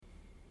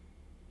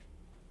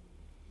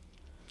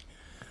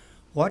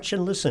Watch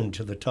and listen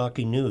to the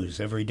Talking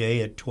News every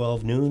day at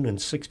 12 noon and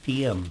 6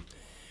 p.m.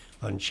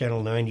 on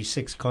Channel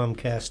 96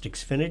 Comcast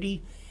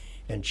Xfinity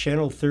and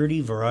Channel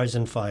 30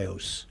 Verizon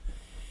Fios.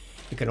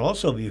 It can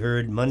also be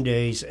heard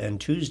Mondays and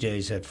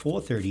Tuesdays at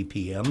 4:30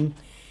 p.m.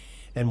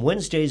 and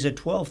Wednesdays at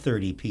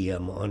 12:30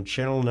 p.m. on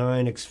Channel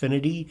 9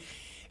 Xfinity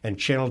and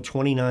Channel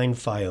 29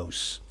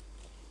 Fios.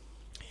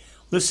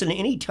 Listen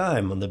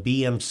anytime on the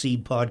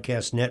BMC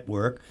Podcast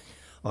Network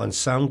on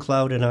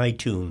SoundCloud and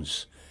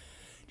iTunes.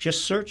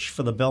 Just search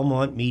for the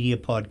Belmont Media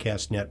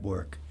Podcast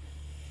Network.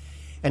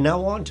 And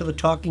now on to the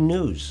Talking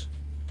News.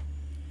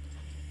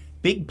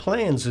 Big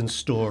plans in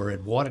store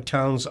at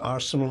Watertown's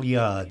Arsenal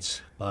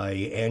Yards by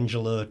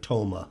Angela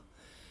Toma.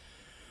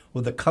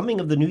 With the coming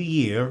of the new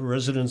year,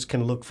 residents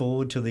can look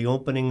forward to the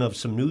opening of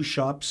some new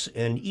shops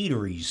and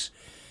eateries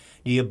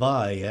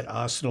nearby at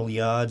Arsenal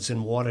Yards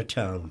in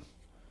Watertown.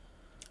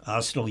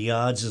 Arsenal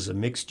Yards is a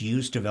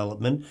mixed-use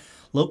development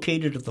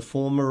located at the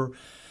former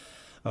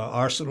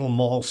Arsenal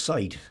Mall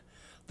site.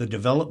 The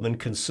development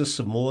consists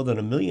of more than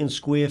 1 million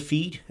square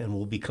feet and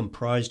will be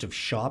comprised of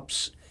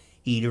shops,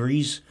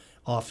 eateries,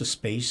 office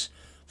space,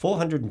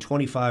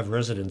 425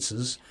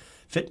 residences,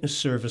 fitness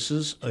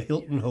services, a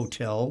Hilton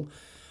hotel,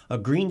 a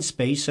green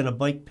space, and a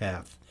bike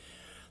path.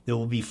 There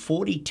will be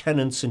 40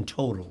 tenants in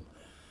total.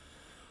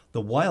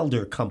 The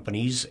Wilder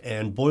Companies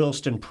and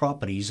Boylston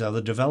Properties are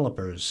the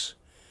developers.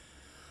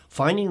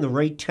 Finding the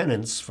right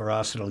tenants for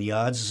Arsenal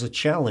Yards is a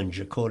challenge,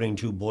 according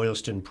to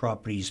Boylston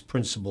Properties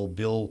principal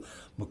Bill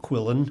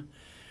McQuillan.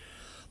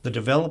 The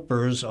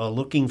developers are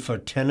looking for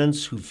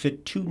tenants who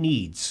fit two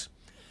needs.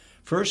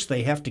 First,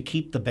 they have to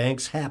keep the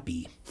banks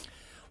happy.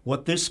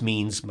 What this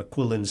means,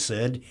 McQuillan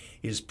said,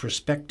 is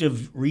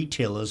prospective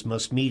retailers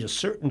must meet a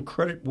certain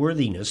credit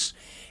worthiness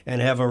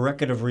and have a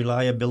record of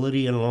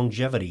reliability and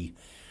longevity.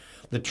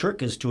 The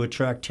trick is to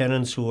attract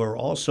tenants who are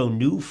also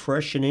new,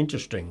 fresh, and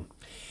interesting,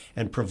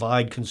 and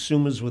provide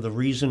consumers with a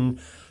reason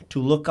to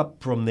look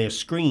up from their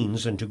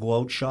screens and to go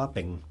out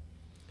shopping.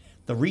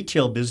 The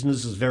retail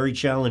business is very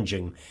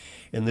challenging.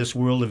 In this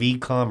world of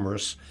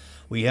e-commerce,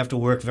 we have to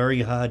work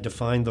very hard to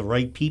find the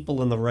right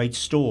people in the right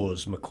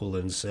stores,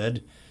 McQuillan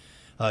said.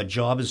 Our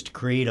job is to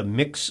create a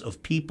mix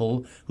of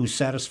people who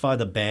satisfy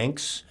the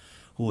banks,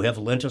 who have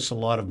lent us a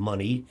lot of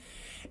money,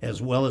 as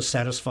well as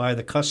satisfy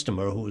the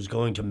customer who is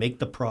going to make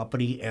the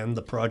property and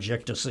the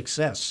project a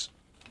success.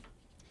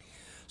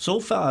 So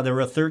far, there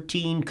are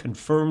 13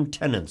 confirmed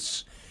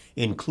tenants,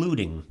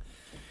 including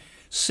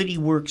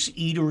CityWorks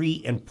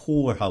Eatery and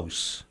Pour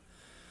House,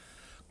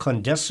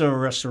 Condesa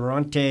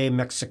Restaurante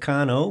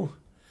Mexicano,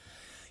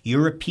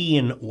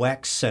 European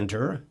Wax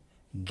Center,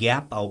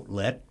 Gap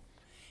Outlet,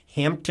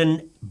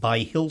 Hampton by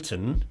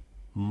Hilton,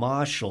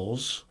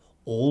 Marshalls,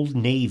 Old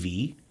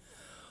Navy,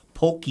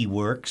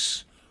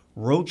 Pokeworks,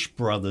 Roach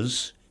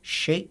Brothers,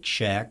 Shake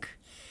Shack,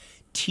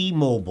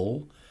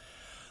 T-Mobile,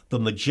 the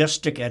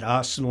Majestic at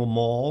Arsenal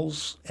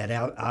Yards,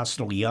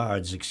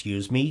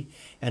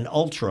 and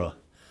Ultra.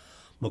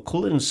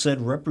 McQuillan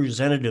said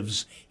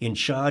representatives in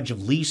charge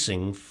of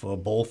leasing for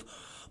both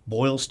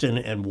Boylston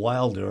and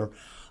Wilder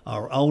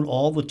are out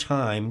all the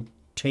time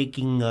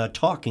talking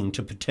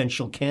to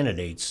potential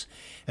candidates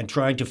and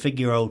trying to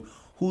figure out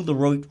who the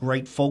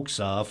right folks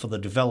are for the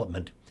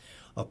development.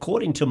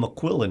 According to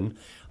McQuillan,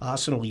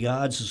 Arsenal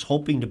Yards is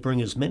hoping to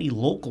bring as many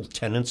local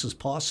tenants as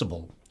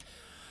possible.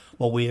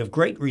 While we have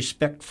great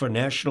respect for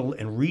national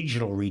and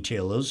regional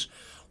retailers,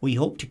 we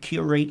hope to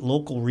curate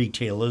local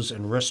retailers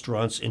and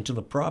restaurants into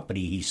the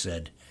property, he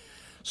said.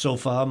 So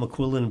far,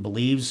 McQuillan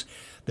believes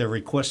their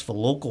request for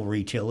local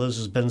retailers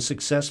has been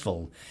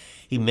successful.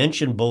 He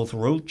mentioned both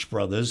Roach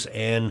Brothers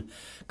and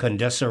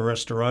Condesa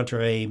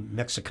Restaurante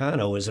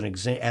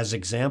Mexicano as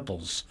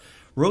examples.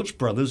 Roach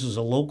Brothers is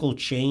a local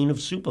chain of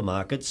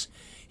supermarkets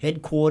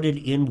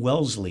headquartered in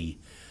Wellesley.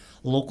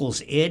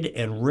 Locals Ed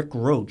and Rick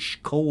Roach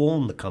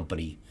co-own the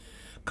company.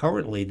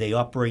 Currently, they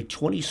operate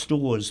 20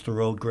 stores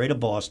throughout Greater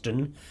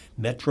Boston,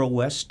 Metro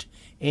West,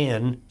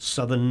 and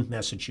Southern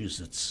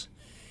Massachusetts.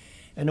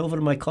 And over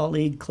to my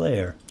colleague,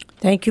 Claire.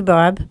 Thank you,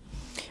 Bob.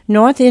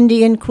 North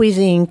Indian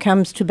cuisine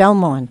comes to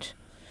Belmont.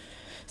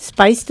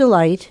 Spice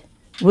Delight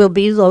will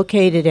be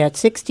located at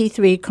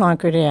 63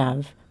 Concord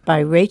Ave by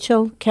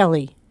Rachel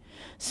Kelly.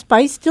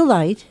 Spice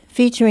Delight,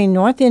 featuring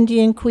North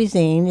Indian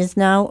cuisine, is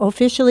now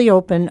officially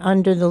open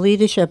under the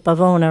leadership of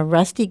owner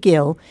Rusty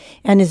Gill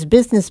and his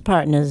business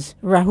partners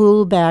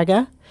Rahul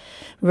Baga,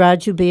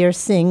 Rajubir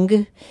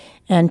Singh,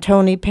 and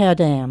Tony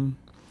Padam.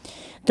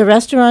 The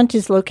restaurant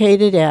is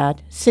located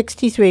at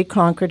 63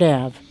 Concord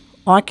Ave,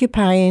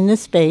 occupying the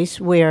space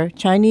where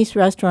Chinese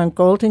restaurant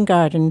Golden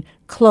Garden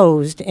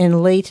closed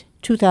in late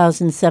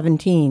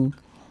 2017.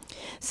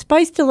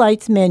 Spice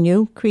Delight's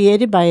menu,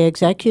 created by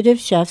executive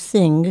chef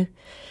Singh,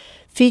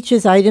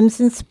 features items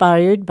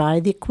inspired by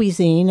the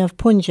cuisine of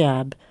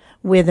Punjab,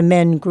 where the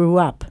men grew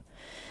up.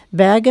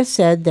 Baga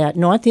said that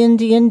North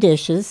Indian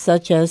dishes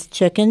such as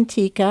chicken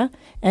tikka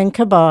and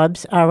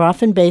kebabs are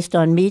often based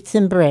on meats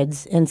and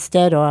breads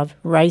instead of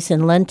rice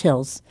and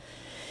lentils.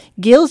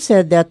 Gill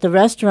said that the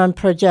restaurant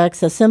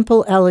projects a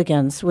simple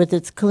elegance with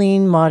its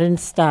clean, modern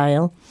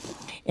style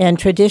and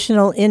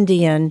traditional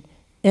Indian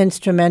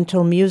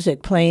instrumental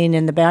music playing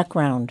in the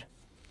background.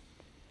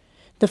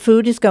 The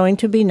food is going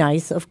to be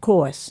nice, of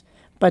course,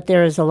 but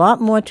there is a lot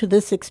more to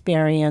this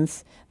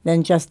experience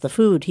than just the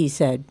food, he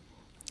said.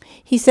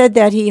 He said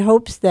that he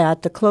hopes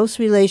that the close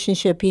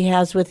relationship he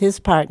has with his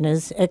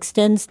partners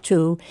extends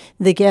to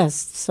the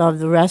guests of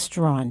the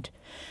restaurant.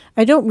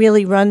 I don't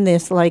really run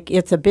this like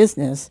it's a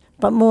business,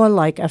 but more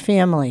like a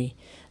family.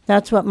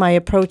 That's what my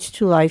approach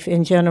to life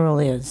in general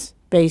is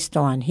based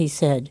on, he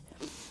said.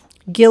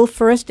 Gill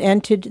first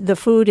entered the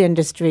food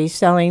industry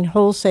selling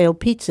wholesale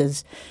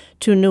pizzas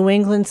to New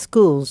England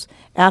schools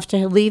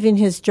after leaving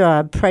his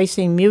job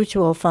pricing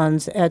mutual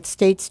funds at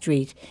State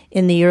Street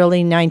in the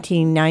early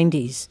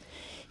 1990s.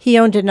 He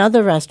owned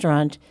another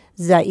restaurant,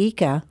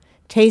 Zaika,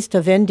 Taste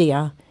of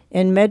India,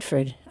 in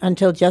Medford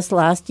until just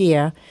last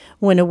year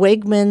when a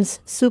Wegmans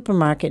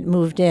supermarket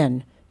moved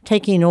in,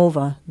 taking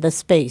over the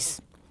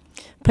space.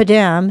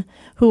 Padam,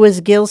 who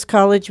was Gill's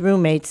college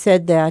roommate,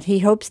 said that he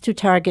hopes to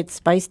target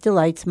Spice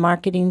Delight's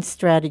marketing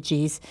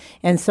strategies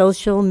and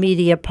social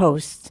media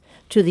posts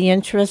to the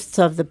interests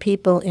of the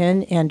people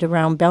in and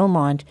around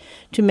Belmont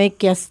to make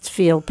guests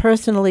feel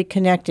personally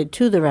connected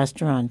to the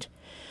restaurant.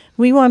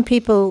 We want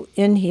people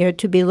in here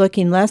to be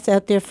looking less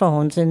at their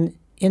phones and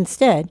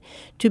instead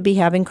to be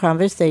having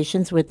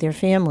conversations with their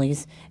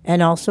families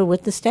and also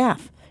with the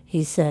staff,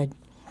 he said.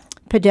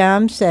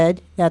 Padam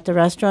said that the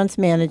restaurant's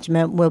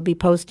management will be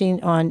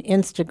posting on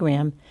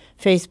Instagram,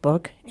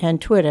 Facebook,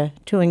 and Twitter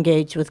to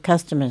engage with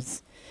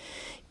customers.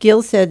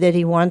 Gill said that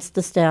he wants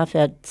the staff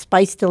at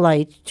Spice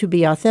Delight to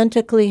be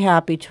authentically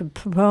happy to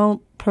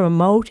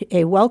promote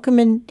a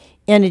welcoming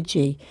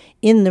energy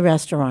in the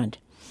restaurant.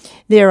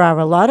 There are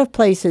a lot of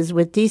places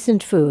with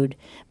decent food,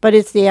 but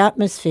it's the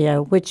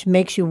atmosphere which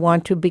makes you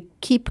want to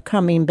keep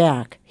coming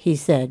back, he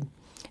said.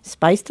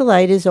 Spice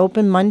Delight is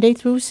open Monday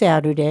through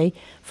Saturday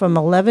from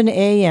 11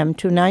 a.m.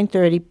 to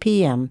 9:30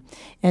 p.m.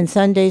 and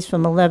Sundays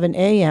from 11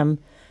 a.m.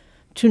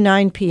 to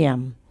 9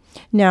 p.m.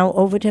 Now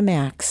over to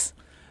Max.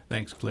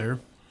 Thanks, Claire.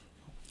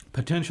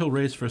 Potential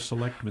race for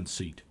selectman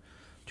seat.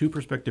 Two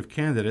prospective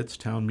candidates,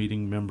 town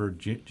meeting member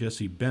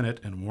Jesse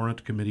Bennett and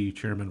warrant committee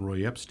chairman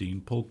Roy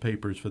Epstein, pulled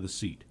papers for the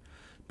seat,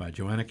 by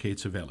Joanna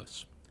Cates of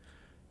Ellis.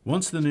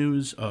 Once the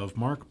news of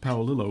Mark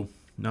Paolillo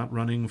not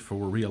running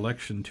for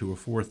re-election to a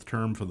fourth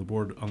term for the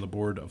board on the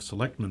Board of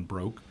Selectmen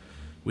broke,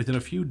 within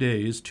a few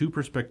days, two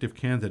prospective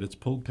candidates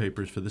pulled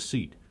papers for the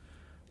seat.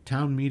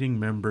 Town meeting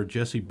member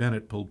Jesse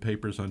Bennett pulled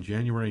papers on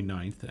January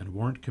 9th, and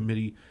warrant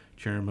committee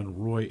chairman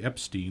Roy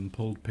Epstein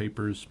pulled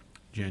papers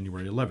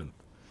January 11th.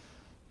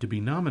 To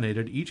be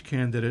nominated, each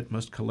candidate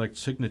must collect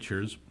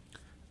signatures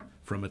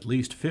from at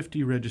least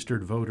 50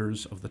 registered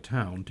voters of the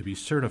town to be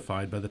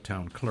certified by the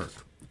town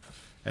clerk.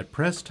 At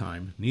press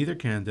time, neither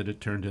candidate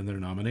turned in their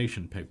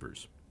nomination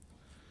papers.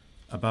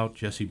 About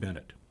Jesse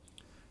Bennett.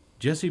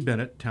 Jesse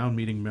Bennett, town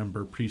meeting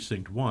member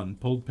Precinct 1,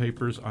 pulled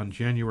papers on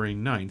January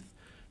 9th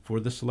for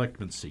the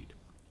selectman seat.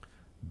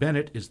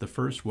 Bennett is the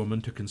first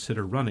woman to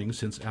consider running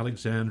since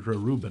Alexandra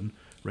Rubin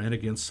ran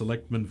against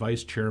Selectman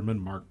Vice Chairman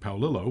Mark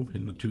Paolillo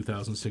in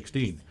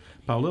 2016.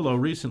 Paolillo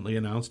recently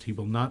announced he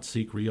will not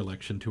seek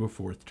re-election to a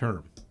fourth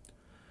term.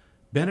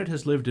 Bennett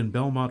has lived in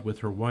Belmont with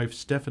her wife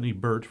Stephanie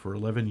Burt for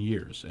 11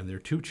 years and their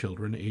two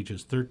children,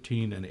 ages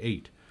 13 and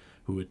 8,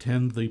 who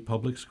attend the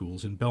public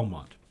schools in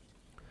Belmont.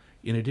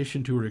 In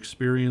addition to her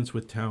experience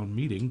with town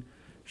meeting,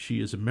 she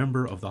is a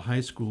member of the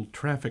high school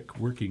traffic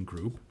working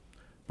group,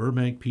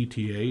 Burbank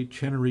PTA,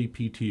 Chenery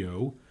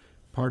PTO,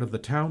 part of the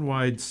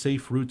townwide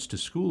Safe Routes to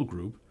School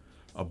group,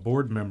 a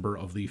board member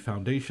of the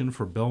Foundation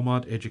for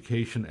Belmont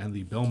Education and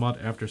the Belmont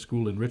After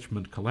School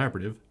Enrichment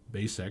Collaborative,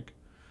 BASEC.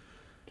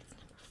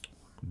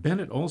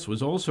 Bennett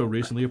was also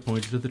recently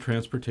appointed to the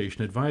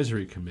Transportation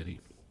Advisory Committee.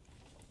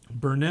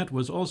 Burnett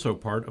was also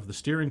part of the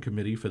steering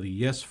committee for the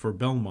Yes for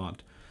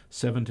Belmont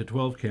 7 to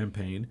 12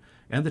 campaign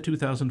and the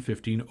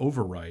 2015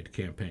 Override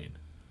campaign.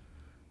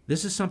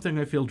 This is something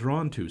I feel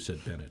drawn to,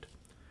 said Bennett.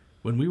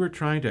 When we were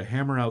trying to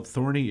hammer out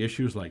thorny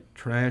issues like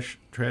trash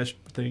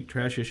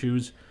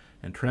issues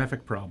and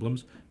traffic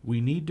problems,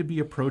 we need to be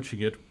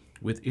approaching it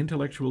with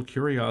intellectual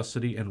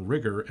curiosity and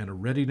rigor and a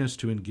readiness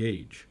to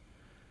engage.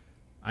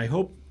 I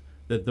hope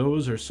that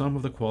those are some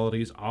of the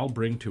qualities I'll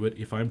bring to it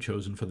if I'm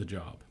chosen for the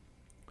job.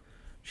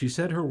 She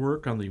said her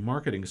work on the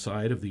marketing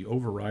side of the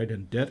override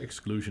and debt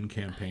exclusion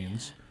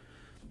campaigns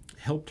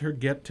helped her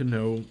get to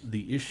know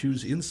the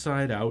issues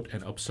inside out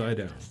and upside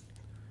down.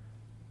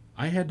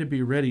 I had to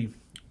be ready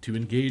to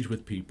engage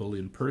with people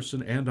in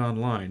person and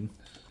online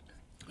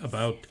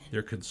about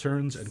their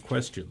concerns and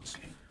questions.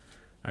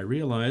 I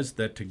realized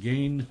that to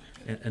gain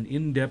an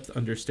in-depth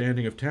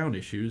understanding of town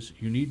issues,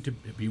 you need to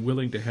be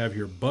willing to have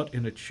your butt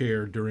in a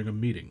chair during a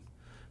meeting,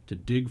 to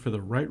dig for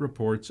the right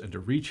reports and to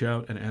reach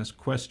out and ask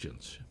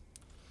questions.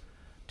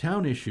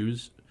 Town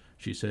issues,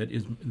 she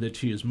said, that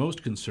she is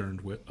most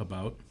concerned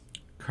about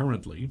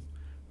currently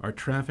are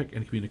traffic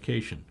and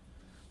communication.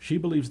 She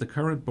believes the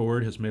current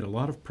board has made a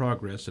lot of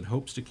progress and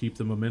hopes to keep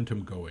the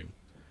momentum going.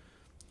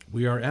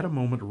 We are at a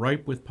moment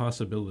ripe with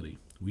possibility.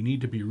 We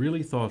need to be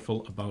really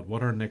thoughtful about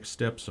what our next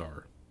steps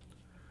are.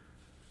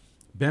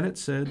 Bennett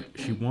said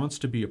she wants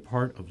to be a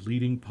part of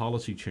leading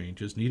policy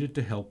changes needed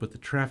to help with the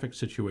traffic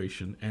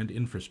situation and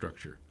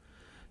infrastructure.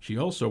 She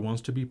also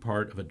wants to be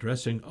part of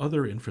addressing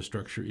other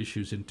infrastructure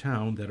issues in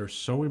town that are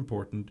so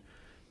important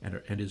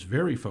and is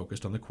very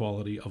focused on the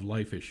quality of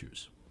life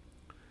issues.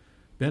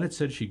 Bennett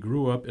said she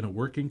grew up in a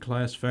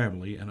working-class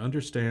family and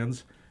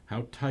understands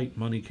how tight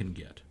money can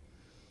get.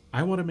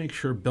 I want to make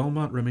sure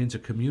Belmont remains a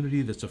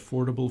community that's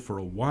affordable for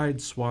a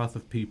wide swath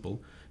of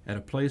people and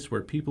a place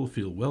where people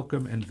feel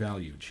welcome and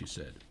valued, she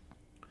said.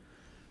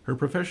 Her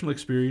professional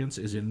experience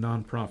is in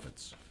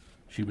nonprofits.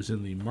 She was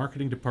in the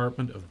marketing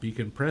department of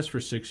Beacon Press for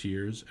 6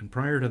 years, and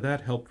prior to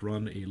that helped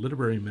run a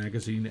literary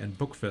magazine and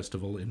book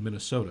festival in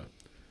Minnesota.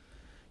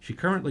 She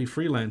currently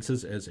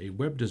freelances as a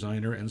web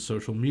designer and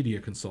social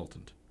media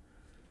consultant.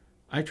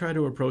 I try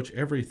to approach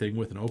everything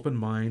with an open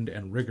mind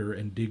and rigor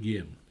and dig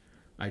in.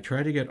 I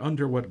try to get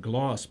under what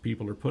gloss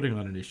people are putting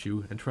on an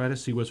issue and try to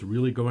see what's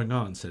really going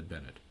on, said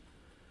Bennett.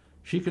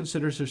 She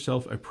considers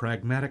herself a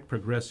pragmatic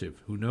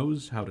progressive who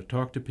knows how to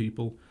talk to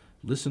people,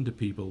 listen to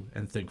people,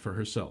 and think for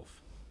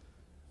herself.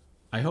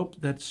 I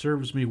hope that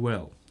serves me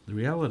well. The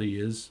reality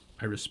is,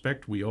 I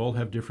respect we all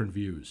have different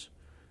views.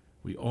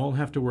 We all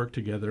have to work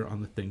together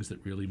on the things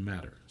that really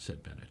matter,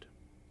 said Bennett.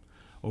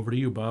 Over to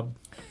you, Bob.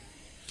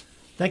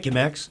 Thank you,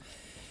 Max.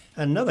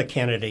 Another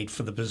candidate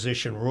for the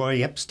position,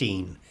 Roy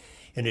Epstein.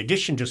 In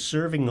addition to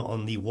serving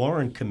on the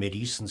Warrant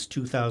Committee since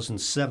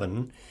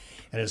 2007,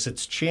 and as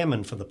its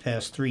chairman for the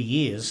past 3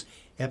 years,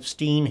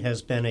 Epstein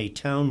has been a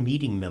town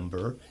meeting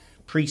member,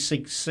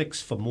 Precinct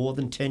 6, for more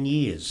than 10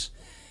 years.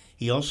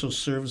 He also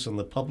serves on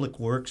the Public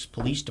Works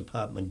Police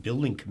Department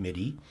Building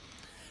Committee,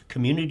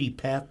 Community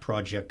Path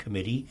Project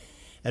Committee,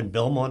 and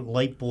Belmont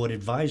Light Board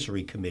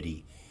Advisory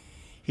Committee.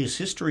 His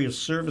history of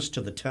service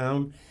to the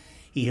town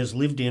he has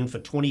lived in for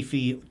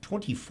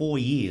 24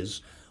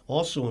 years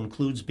also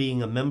includes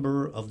being a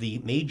member of the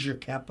Major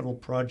Capital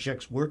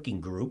Projects Working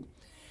Group,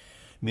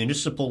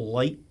 Municipal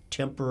Light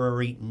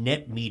Temporary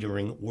Net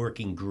Metering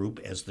Working Group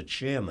as the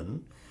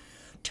chairman,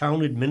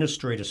 Town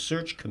Administrator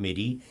Search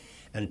Committee,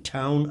 and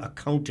Town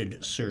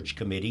Accounted Search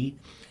Committee,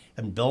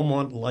 and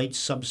Belmont Light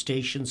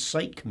Substation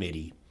Site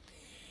Committee.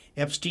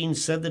 Epstein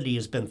said that he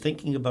has been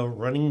thinking about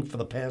running for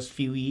the past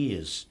few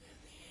years.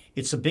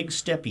 It's a big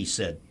step, he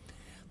said.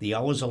 The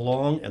hours are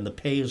long and the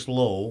pay is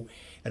low,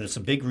 and it's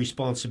a big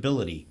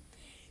responsibility.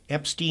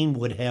 Epstein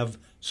would have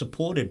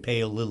supported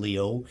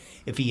Paolillo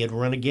if he had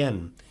run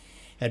again.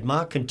 Had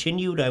Mark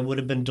continued, I would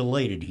have been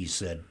delighted, he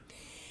said.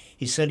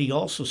 He said he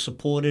also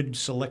supported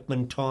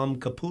Selectman Tom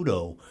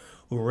Caputo,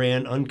 who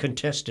ran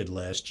uncontested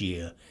last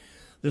year.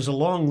 There's a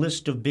long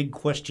list of big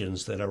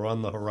questions that are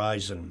on the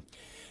horizon.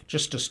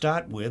 Just to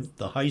start with,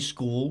 the high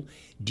school,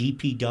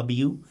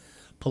 DPW,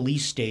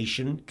 police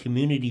station,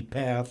 community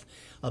path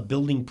are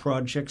building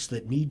projects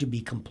that need to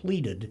be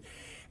completed,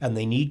 and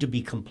they need to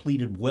be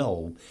completed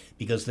well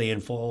because they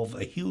involve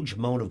a huge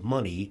amount of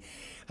money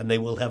and they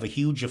will have a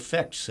huge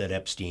effect, said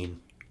Epstein.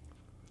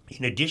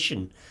 In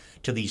addition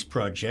to these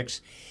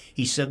projects,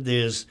 he said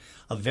there's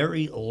a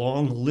very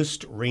long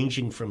list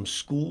ranging from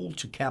school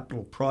to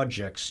capital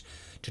projects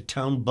to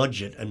town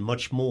budget and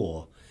much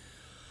more.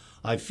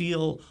 I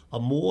feel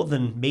more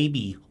than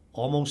maybe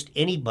almost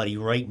anybody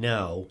right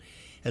now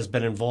has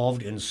been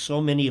involved in so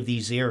many of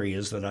these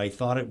areas that I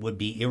thought it would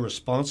be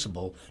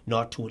irresponsible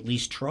not to at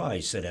least try,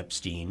 said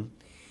Epstein.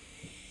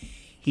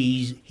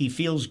 He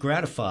feels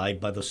gratified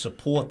by the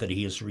support that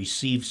he has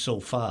received so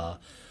far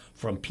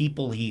from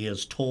people he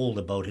has told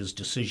about his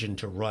decision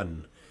to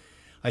run.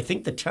 I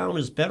think the town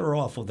is better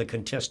off with a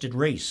contested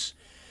race.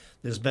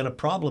 There's been a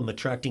problem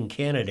attracting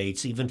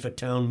candidates even for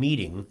town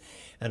meeting,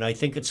 and I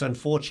think it's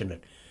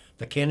unfortunate.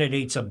 The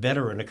candidates are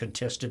better in a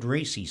contested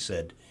race, he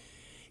said.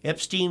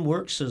 Epstein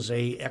works as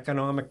an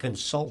economic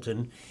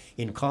consultant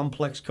in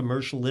complex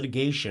commercial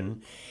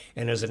litigation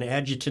and as an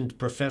adjunct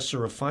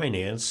professor of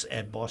finance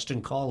at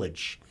Boston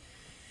College.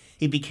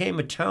 He became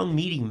a town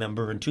meeting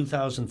member in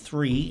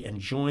 2003 and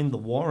joined the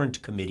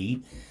Warrant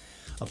Committee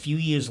a few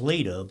years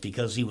later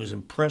because he was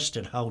impressed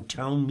at how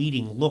town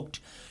meeting looked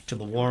to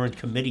the Warrant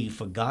Committee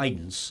for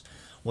guidance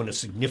when a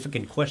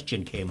significant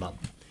question came up.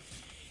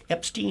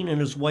 Epstein and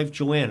his wife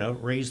Joanna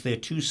raised their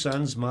 2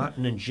 sons,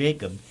 Martin and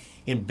Jacob,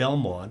 in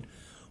Belmont,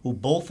 who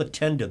both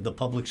attended the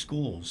public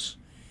schools.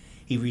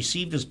 He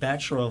received his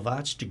Bachelor of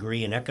Arts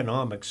degree in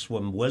economics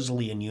from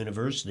Wesleyan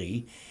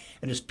University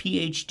and his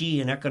PhD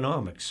in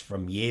economics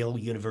from Yale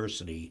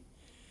University.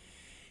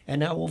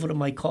 And now over to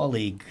my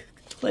colleague,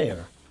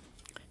 Claire.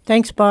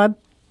 Thanks, Bob.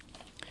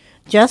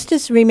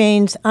 Justice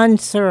remains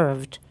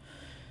unserved.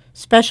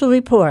 Special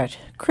report.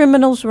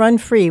 Criminals run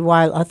free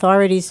while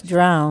authorities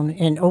drown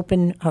in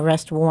open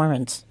arrest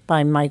warrants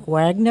by Mike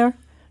Wagner,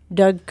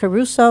 Doug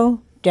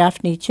Caruso,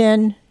 Daphne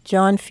Chen,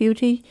 John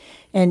Feuty,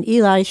 and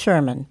Eli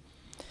Sherman.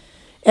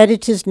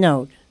 Editor's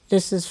note.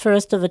 This is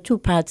first of a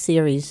 2-part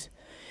series.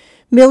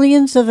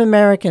 Millions of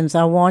Americans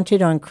are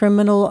wanted on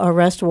criminal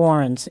arrest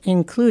warrants,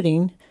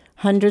 including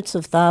hundreds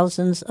of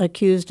thousands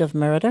accused of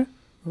murder,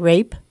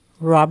 rape,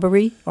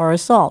 robbery, or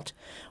assault,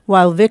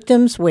 while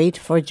victims wait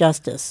for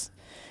justice.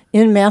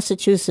 In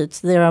Massachusetts,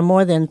 there are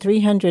more than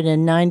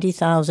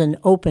 390,000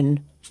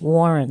 open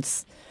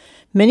warrants.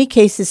 Many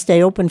cases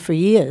stay open for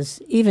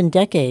years, even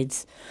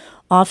decades,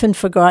 often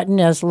forgotten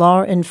as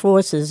law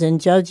enforcers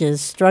and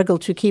judges struggle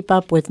to keep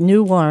up with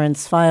new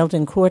warrants filed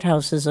in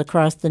courthouses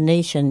across the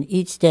nation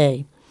each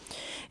day.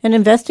 An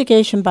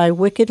investigation by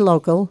Wicked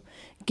Local,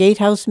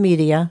 Gatehouse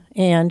Media,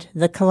 and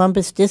the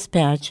Columbus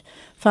Dispatch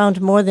found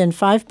more than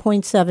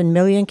 5.7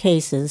 million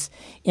cases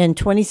in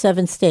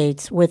 27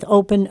 states with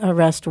open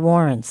arrest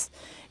warrants,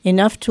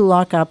 enough to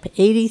lock up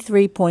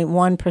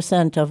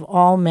 83.1% of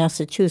all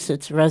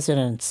Massachusetts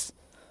residents.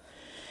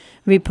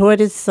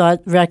 Reporters sought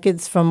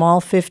records from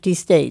all 50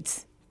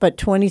 states, but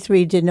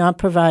 23 did not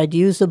provide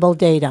usable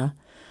data.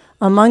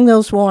 Among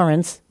those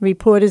warrants,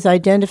 reporters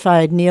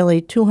identified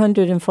nearly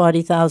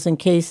 240,000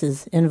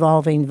 cases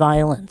involving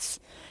violence,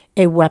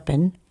 a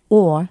weapon,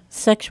 or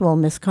sexual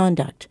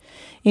misconduct,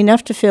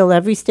 enough to fill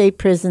every state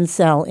prison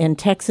cell in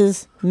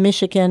Texas,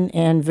 Michigan,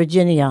 and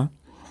Virginia.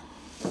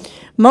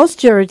 Most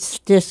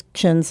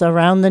jurisdictions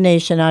around the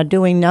nation are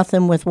doing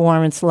nothing with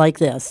warrants like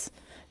this.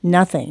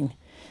 Nothing,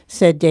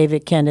 said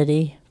David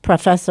Kennedy,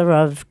 professor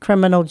of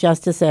criminal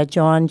justice at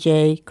John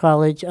Jay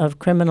College of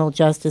Criminal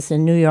Justice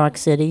in New York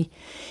City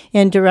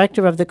and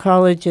director of the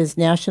college's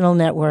National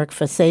Network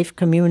for Safe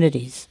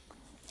Communities.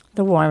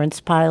 The warrants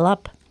pile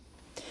up.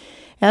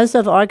 As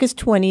of August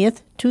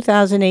 20th,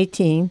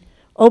 2018,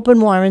 open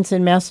warrants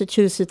in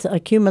Massachusetts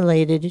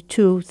accumulated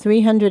to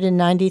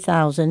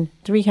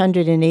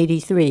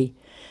 390,383,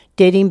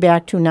 dating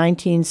back to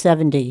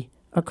 1970,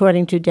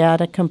 according to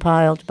data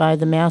compiled by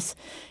the Mass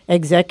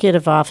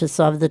Executive Office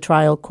of the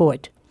Trial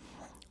Court.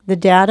 The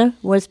data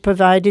was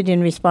provided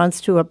in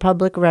response to a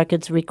public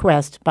records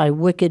request by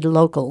Wicked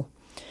Local.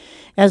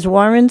 As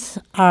warrants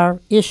are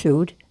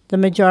issued, the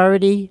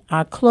majority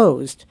are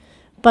closed,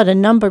 but a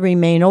number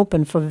remain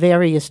open for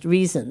various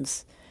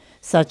reasons,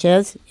 such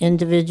as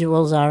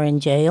individuals are in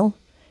jail,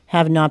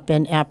 have not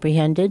been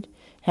apprehended,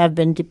 have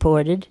been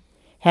deported,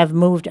 have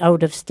moved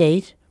out of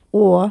state,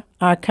 or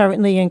are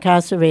currently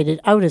incarcerated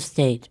out of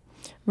state,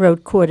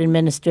 wrote Court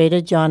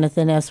Administrator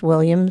Jonathan S.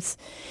 Williams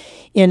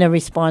in a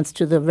response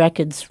to the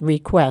records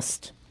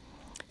request.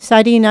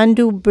 Citing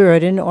undue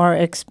burden or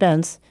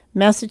expense,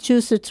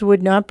 Massachusetts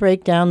would not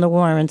break down the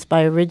warrants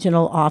by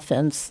original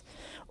offense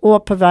or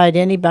provide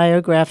any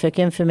biographic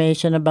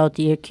information about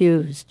the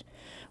accused.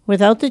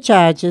 Without the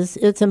charges,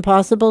 it's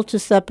impossible to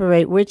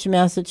separate which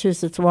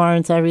Massachusetts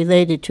warrants are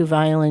related to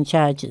violent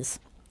charges.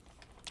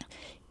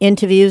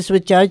 Interviews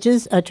with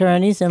judges,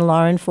 attorneys, and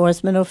law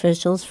enforcement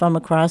officials from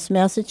across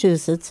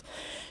Massachusetts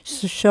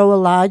show a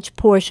large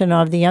portion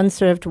of the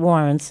unserved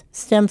warrants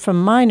stem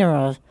from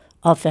minor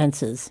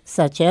offenses,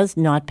 such as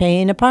not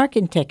paying a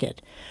parking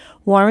ticket.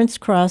 Warrants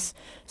cross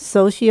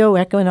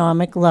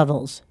socioeconomic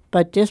levels,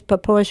 but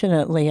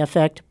disproportionately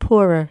affect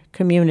poorer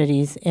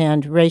communities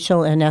and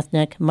racial and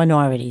ethnic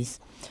minorities.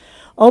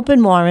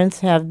 Open warrants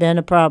have been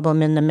a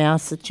problem in the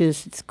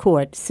Massachusetts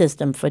court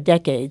system for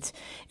decades,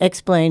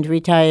 explained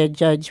retired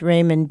Judge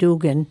Raymond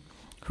Dugan,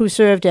 who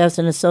served as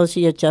an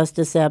associate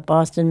justice at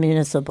Boston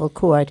Municipal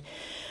Court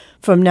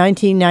from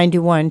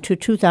 1991 to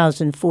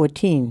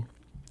 2014.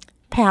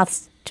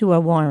 Paths to a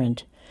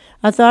warrant.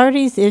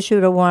 Authorities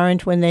issued a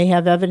warrant when they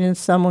have evidence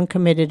someone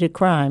committed a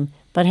crime,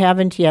 but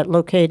haven't yet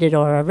located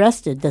or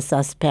arrested the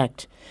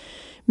suspect.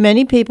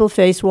 Many people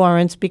face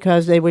warrants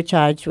because they were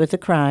charged with a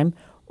crime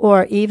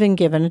or even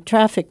given a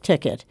traffic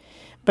ticket,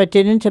 but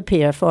didn't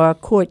appear for a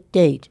court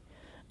date.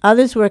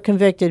 Others were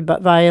convicted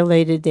but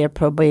violated their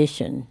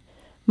probation.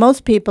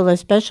 Most people,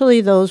 especially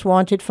those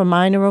wanted for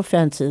minor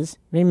offenses,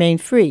 remain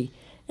free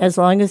as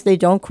long as they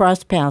don't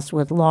cross paths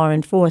with law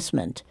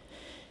enforcement.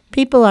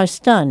 People are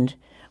stunned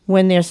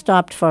when they're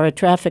stopped for a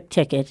traffic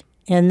ticket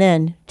and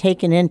then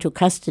taken into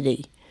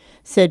custody,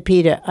 said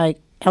Peter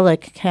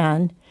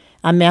Elikhan,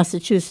 a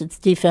Massachusetts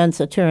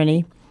defense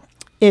attorney.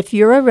 If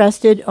you're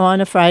arrested on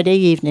a Friday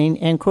evening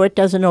and court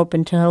doesn't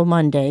open till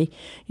Monday,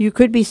 you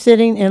could be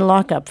sitting in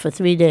lockup for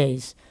 3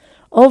 days.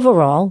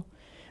 Overall,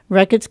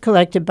 records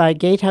collected by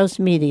Gatehouse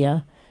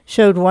Media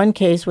showed one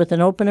case with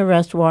an open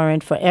arrest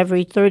warrant for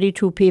every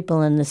 32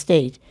 people in the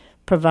state,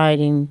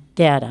 providing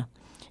data.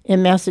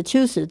 In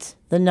Massachusetts,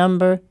 the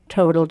number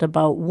totaled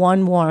about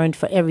one warrant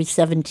for every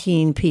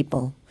 17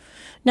 people.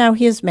 Now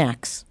here's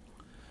Max.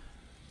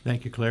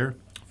 Thank you, Claire.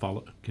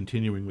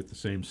 Continuing with the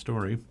same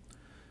story.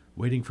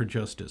 Waiting for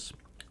justice.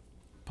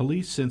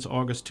 Police since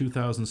August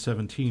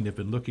 2017 have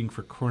been looking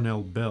for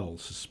Cornell Bell,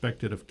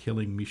 suspected of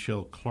killing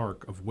Michelle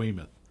Clark of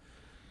Weymouth.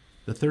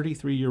 The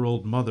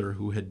 33-year-old mother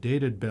who had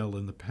dated Bell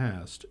in the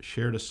past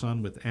shared a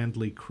son with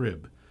Andley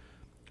Cribb,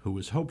 who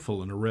was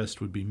hopeful an arrest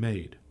would be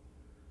made.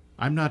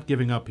 "I'm not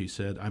giving up," he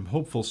said. "I'm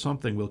hopeful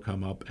something will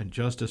come up and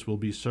justice will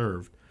be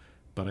served,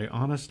 but I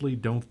honestly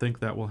don't think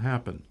that will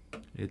happen.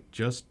 It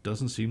just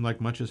doesn't seem like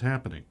much is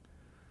happening."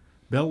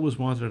 Bell was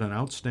wanted on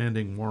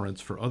outstanding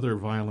warrants for other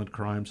violent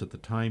crimes at the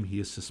time he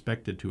is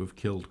suspected to have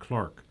killed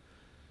Clark.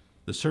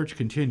 The search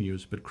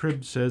continues, but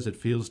Cribb says it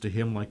feels to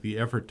him like the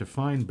effort to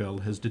find Bell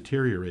has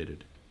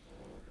deteriorated.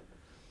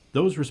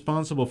 Those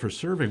responsible for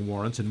serving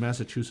warrants in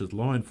Massachusetts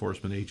law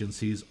enforcement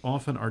agencies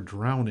often are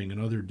drowning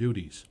in other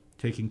duties,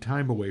 taking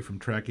time away from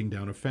tracking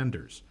down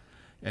offenders,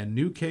 and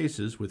new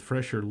cases with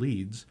fresher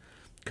leads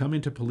come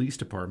into police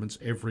departments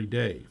every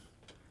day.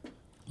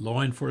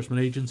 Law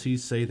enforcement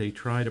agencies say they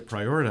try to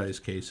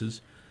prioritize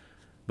cases,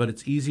 but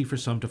it's easy for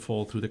some to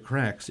fall through the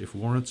cracks if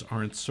warrants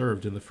aren't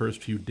served in the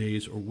first few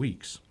days or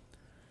weeks.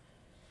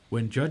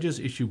 When judges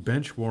issue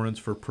bench warrants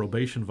for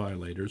probation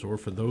violators or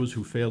for those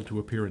who failed to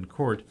appear in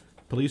court,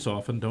 police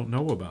often don't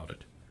know about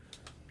it.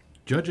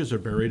 Judges are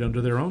buried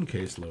under their own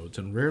caseloads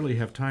and rarely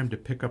have time to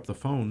pick up the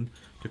phone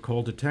to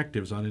call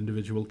detectives on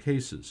individual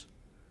cases.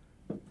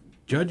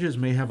 Judges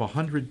may have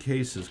 100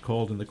 cases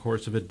called in the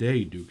course of a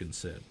day, Dugan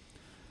said.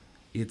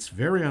 It's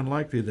very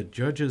unlikely that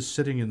judges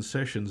sitting in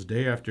sessions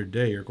day after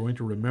day are going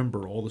to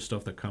remember all the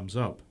stuff that comes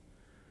up.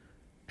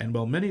 And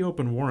while many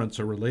open warrants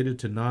are related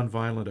to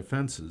nonviolent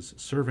offenses,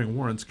 serving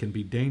warrants can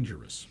be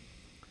dangerous.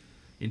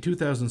 In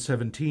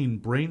 2017,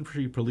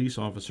 Braintree police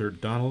officer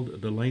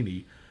Donald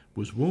Delaney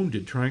was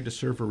wounded trying to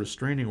serve a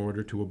restraining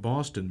order to a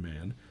Boston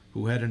man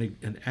who had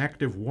an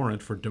active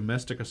warrant for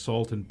domestic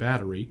assault and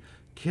battery,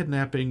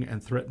 kidnapping,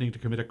 and threatening to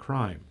commit a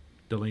crime.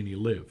 Delaney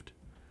lived.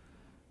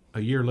 A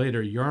year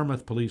later,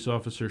 Yarmouth police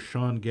officer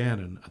Sean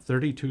Gannon, a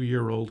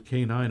 32-year-old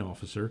K-9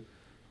 officer,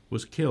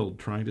 was killed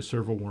trying to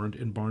serve a warrant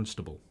in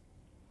Barnstable.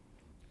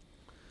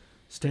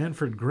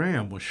 Stanford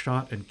Graham was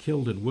shot and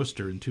killed in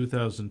Worcester in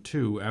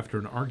 2002 after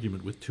an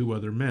argument with two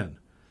other men.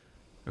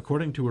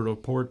 According to a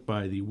report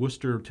by the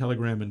Worcester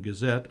Telegram and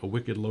Gazette, a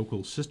Wicked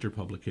local sister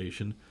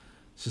publication,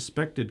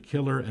 suspected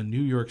killer and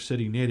New York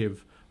City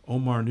native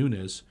Omar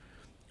Nunes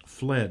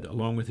fled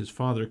along with his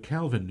father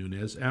Calvin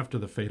Nunes after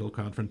the fatal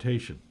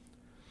confrontation.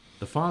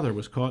 The father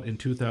was caught in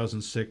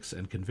 2006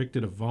 and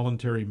convicted of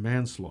voluntary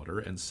manslaughter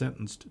and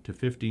sentenced to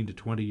 15 to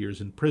 20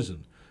 years in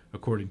prison,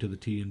 according to the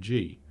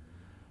TNG.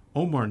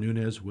 Omar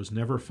Nunes was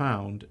never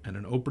found, and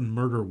an open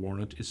murder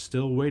warrant is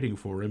still waiting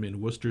for him in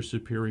Worcester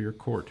Superior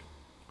Court.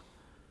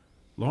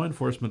 Law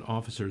enforcement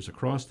officers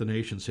across the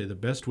nation say the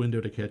best window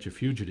to catch a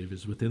fugitive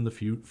is within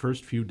the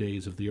first few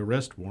days of the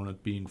arrest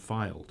warrant being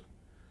filed.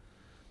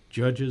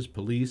 Judges,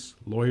 police,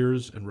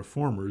 lawyers, and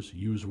reformers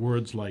use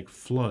words like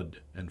flood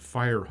and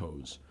fire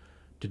hose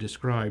to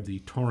describe the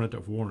torrent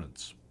of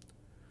warrants.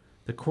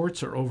 The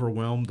courts are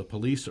overwhelmed, the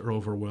police are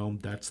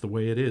overwhelmed, that's the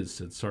way it is,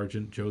 said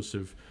Sergeant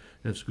Joseph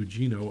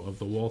Nevscugino of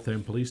the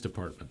Waltham Police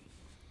Department.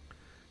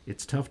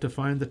 It's tough to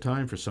find the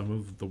time for some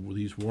of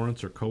these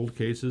warrants or cold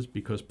cases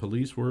because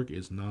police work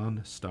is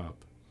non-stop.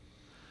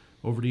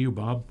 Over to you,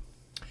 Bob.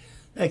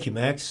 Thank you,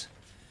 Max.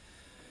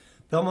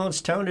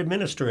 Belmont's town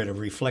administrator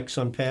reflects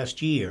on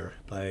past year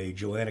by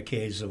Joanna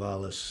K.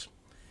 Zavalis.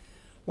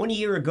 1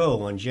 year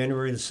ago, on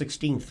January the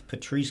 16th,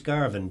 Patrice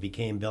Garvin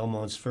became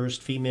Belmont's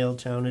first female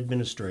town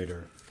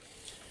administrator.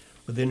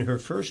 Within her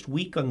first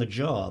week on the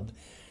job,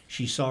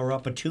 she saw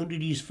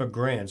opportunities for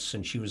grants,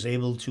 and she was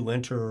able to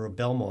enter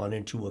Belmont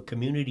into a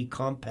community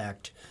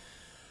compact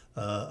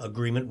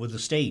agreement with the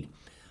state.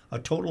 A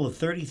total of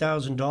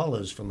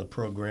 $30,000 from the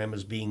program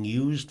is being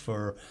used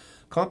for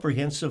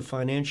comprehensive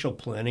financial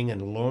planning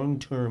and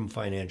long-term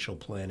financial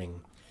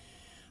planning.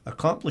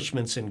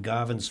 Accomplishments in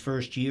Garvin's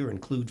first year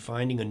include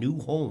finding a new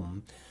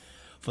home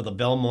for the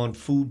Belmont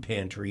Food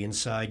Pantry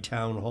inside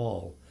Town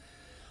Hall,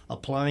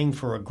 applying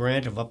for a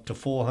grant of up to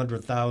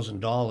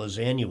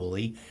 $400,000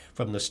 annually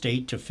from the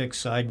state to fix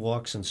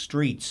sidewalks and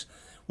streets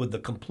with the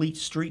Complete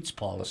Streets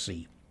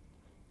policy,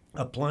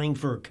 applying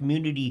for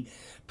community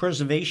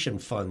preservation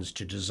funds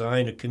to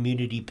design a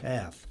community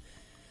path,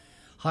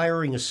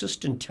 hiring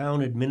Assistant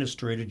Town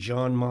Administrator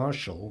John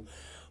Marshall,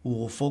 who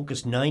will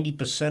focus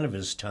 90% of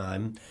his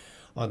time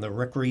on the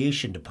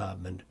Recreation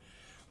Department,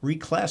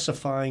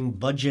 reclassifying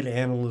Budget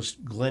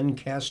Analyst Glenn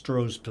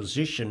Castro's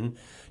position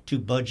to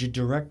Budget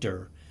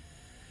Director,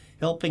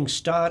 helping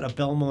start a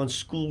Belmont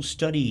school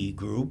study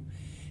group,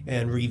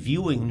 and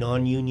reviewing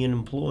non-union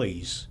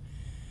employees.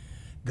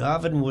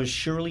 Garvin was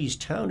Shirley's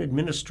town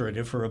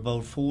administrator for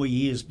about 4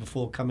 years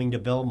before coming to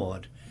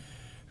Belmont.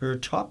 Her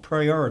top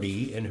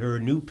priority in her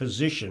new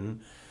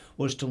position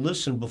was to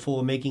listen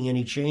before making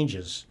any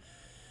changes.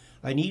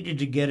 I needed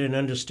to get an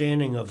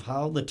understanding of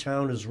how the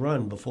town is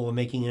run before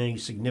making any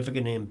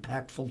significant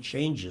impactful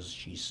changes,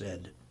 she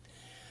said.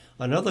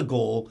 Another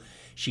goal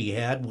she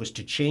had was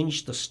to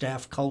change the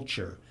staff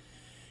culture.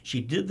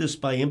 She did this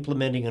by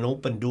implementing an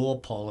open door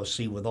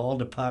policy with all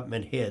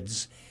department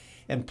heads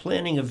and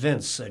planning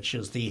events such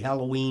as the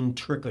Halloween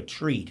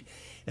trick-or-treat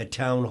at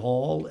Town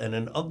Hall and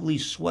an ugly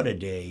sweater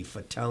day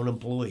for town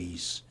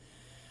employees.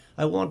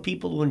 I want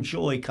people to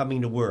enjoy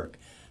coming to work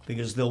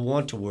because they'll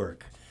want to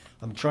work.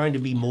 I'm trying to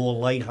be more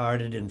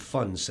lighthearted and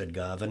fun, said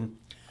Garvin.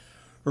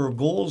 Her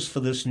goals for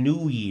this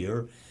new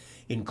year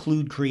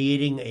include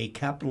creating a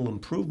capital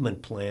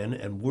improvement plan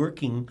and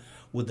working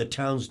with the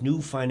town's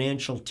new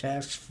financial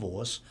task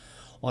force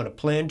on a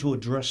plan to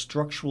address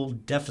structural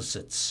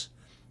deficits.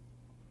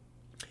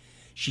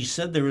 She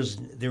said there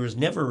is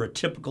never a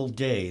typical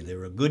day.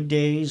 There are good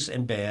days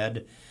and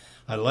bad.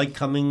 I like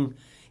coming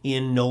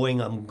in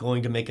knowing I'm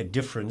going to make a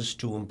difference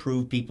to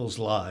improve people's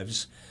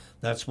lives.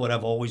 That's what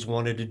I've always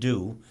wanted to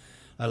do.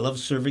 I love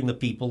serving the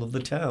people of the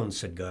town,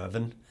 said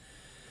Garvin.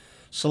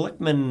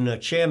 Selectman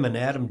Chairman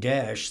Adam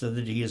Dash said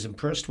that he is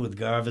impressed with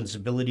Garvin's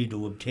ability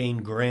to obtain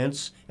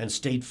grants and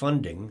state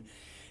funding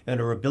and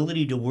her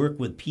ability to work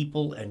with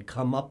people and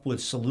come up with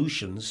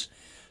solutions,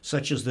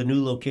 such as the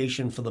new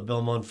location for the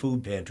Belmont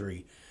Food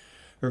Pantry.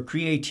 Her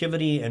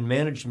creativity and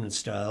management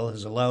style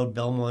has allowed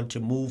Belmont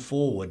to move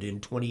forward in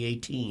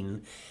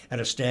 2018 at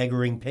a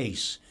staggering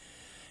pace.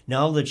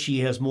 Now that she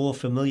has more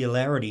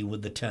familiarity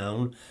with the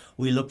town,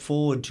 we look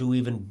forward to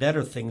even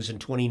better things in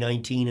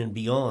 2019 and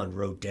beyond,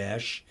 wrote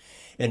Dash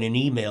in an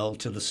email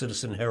to the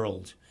Citizen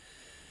Herald.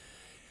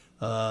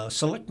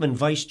 Selectman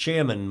Vice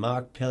Chairman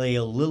Mark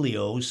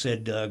Paolillo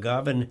said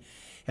Garvin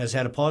has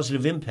had a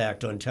positive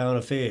impact on town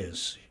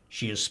affairs.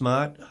 She is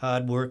smart,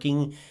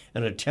 hardworking,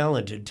 and a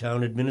talented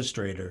town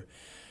administrator.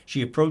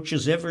 She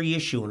approaches every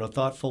issue in a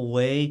thoughtful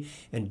way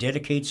and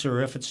dedicates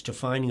her efforts to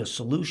finding a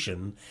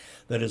solution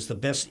that is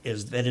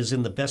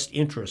in the best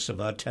interests of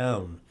our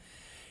town.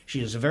 She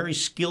is a very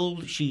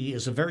skilled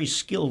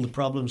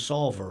problem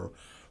solver,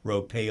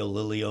 wrote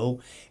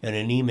Paolillo in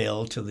an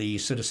email to the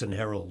Citizen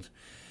Herald.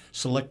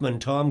 Selectman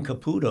Tom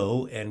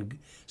Caputo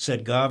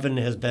said Garvin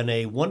has been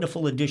a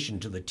wonderful addition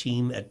to the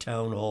team at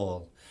Town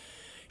Hall.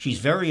 She's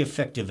very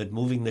effective at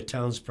moving the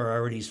town's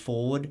priorities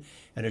forward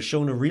and has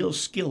shown a real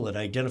skill at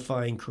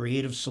identifying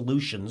creative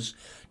solutions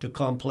to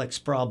complex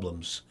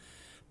problems.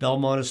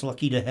 Belmont is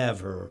lucky to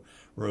have her,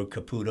 wrote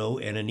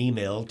Caputo in an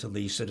email to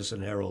the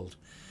Citizen Herald.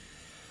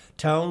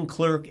 Town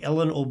Clerk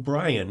Ellen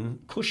O'Brien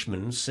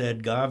Cushman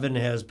said Garvin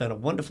has been a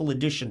wonderful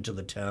addition to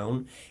the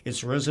town,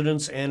 its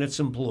residents, and its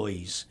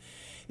employees.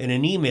 In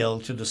an email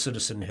to the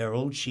Citizen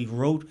Herald, she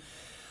wrote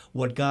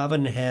what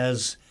Garvin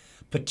has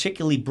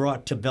particularly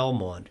brought to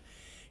Belmont.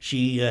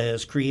 She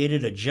has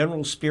created a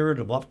general spirit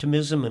of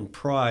optimism and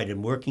pride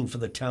in working for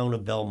the town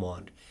of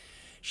Belmont.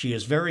 She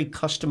is very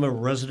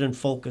customer-resident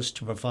focused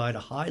to provide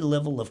a high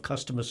level of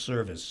customer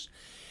service.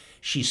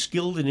 She's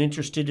skilled and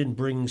interested in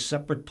bringing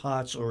separate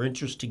parts or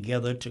interests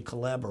together to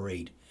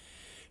collaborate.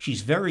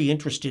 She's very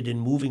interested in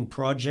moving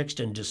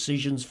projects and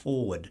decisions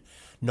forward,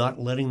 not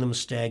letting them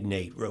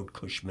stagnate, wrote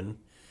Cushman.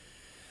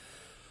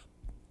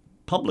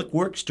 Public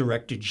Works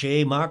Director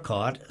Jay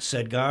Marcotte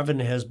said Garvin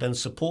has been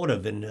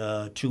supportive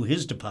to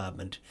his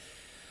department,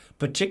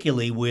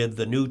 particularly with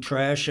the new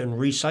trash and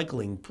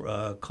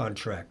recycling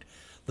contract,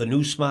 the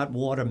new smart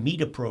water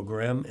meter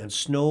program, and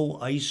snow,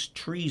 ice,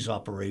 trees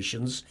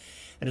operations,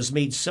 and has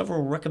made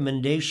several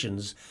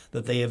recommendations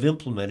that they have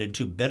implemented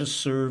to better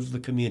serve the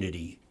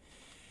community.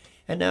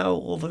 And now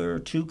over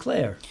to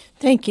Claire.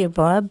 Thank you,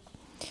 Bob.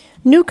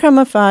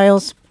 Newcomer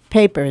files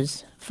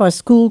papers for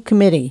school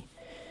committee.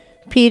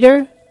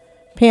 Peter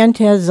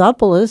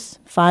Pantazopoulos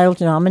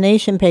filed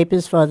nomination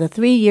papers for the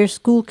 3-year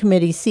school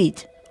committee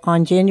seat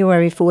on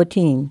January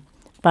 14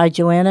 by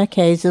Joanna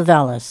K.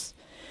 Zavelis.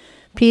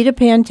 Peter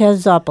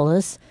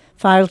Pantazopoulos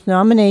filed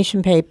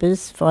nomination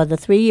papers for the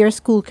 3-year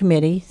school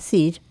committee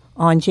seat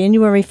on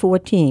January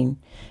 14.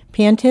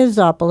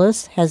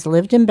 Pantazopoulos has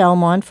lived in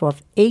Belmont for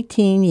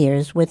 18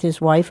 years with his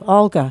wife,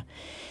 Olga.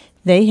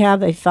 They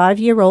have a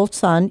 5-year-old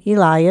son,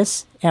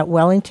 Elias, at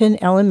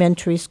Wellington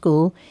Elementary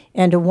School,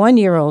 and a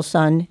 1-year-old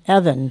son,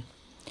 Evan.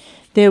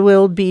 There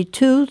will be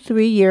 2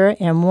 3-year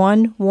and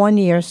 1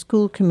 1-year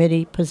school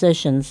committee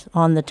positions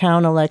on the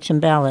town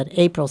election ballot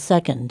April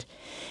 2nd.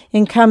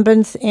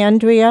 Incumbents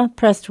Andrea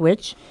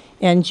Prestwich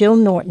and Jill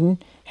Norton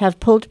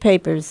have pulled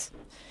papers.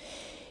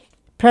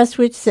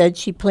 Prestwich said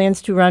she plans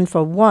to run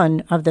for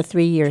one of the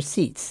 3-year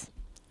seats.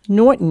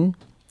 Norton,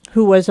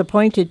 who was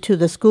appointed to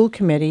the school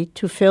committee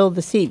to fill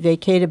the seat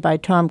vacated by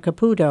Tom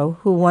Caputo,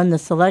 who won the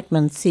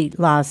selectman's seat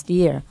last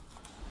year,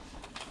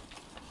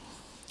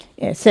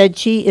 said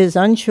she is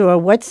unsure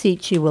what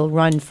seat she will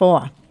run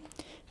for.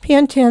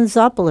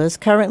 Pantazopoulos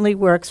currently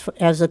works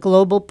as a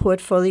global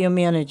portfolio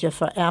manager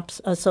for Apps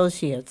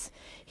Associates.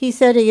 He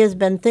said he has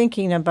been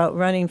thinking about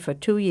running for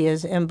 2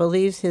 years and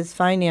believes his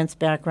finance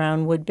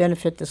background would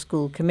benefit the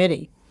school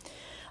committee.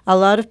 A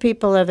lot of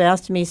people have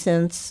asked me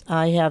since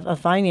I have a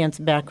finance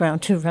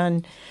background to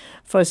run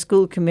for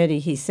school committee,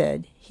 he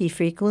said. He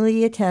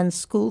frequently attends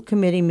school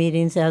committee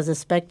meetings as a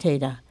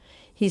spectator.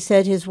 He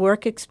said his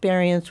work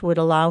experience would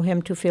allow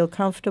him to feel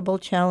comfortable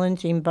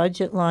challenging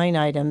budget line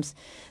items,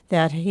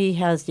 that he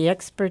has the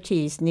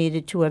expertise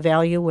needed to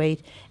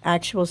evaluate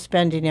actual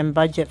spending and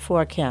budget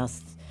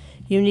forecasts.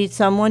 You need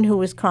someone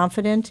who is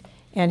confident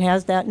and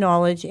has that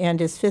knowledge and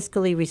is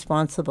fiscally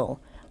responsible.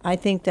 I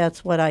think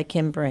that's what I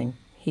can bring,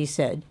 he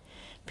said.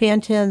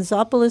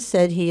 Pantazopoulos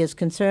said he is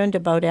concerned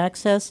about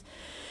access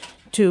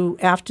to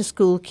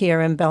after-school care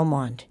in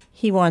Belmont.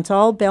 He wants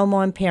all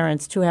Belmont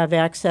parents to have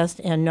access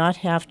and not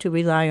have to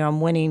rely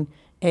on winning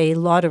a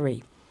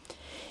lottery.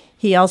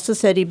 He also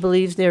said he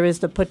believes there is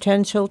the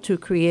potential to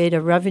create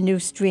a revenue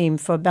stream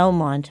for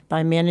Belmont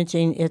by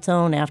managing its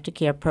own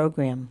aftercare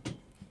program.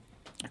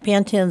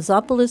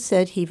 Pantanzopoulos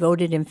said he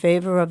voted in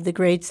favor of the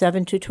grade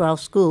 7 to 12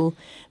 school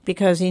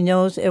because he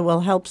knows it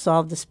will help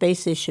solve the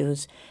space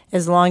issues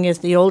as long as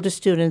the older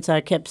students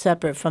are kept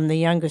separate from the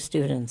younger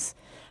students.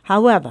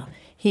 However,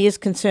 he is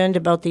concerned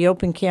about the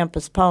open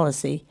campus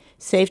policy,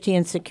 safety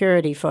and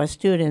security for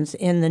students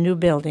in the new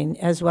building,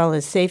 as well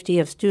as safety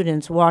of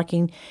students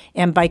walking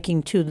and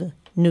biking to the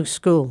new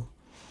school.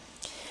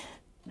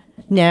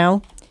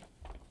 Now,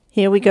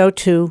 here we go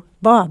to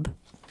Bob.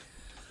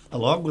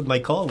 Along with my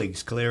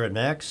colleagues, Claire and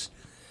Max,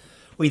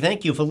 we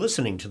thank you for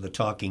listening to the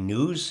Talking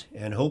News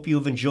and hope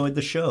you've enjoyed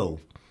the show.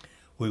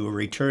 We will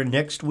return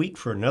next week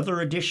for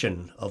another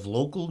edition of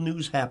local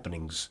news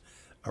happenings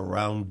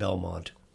around Belmont.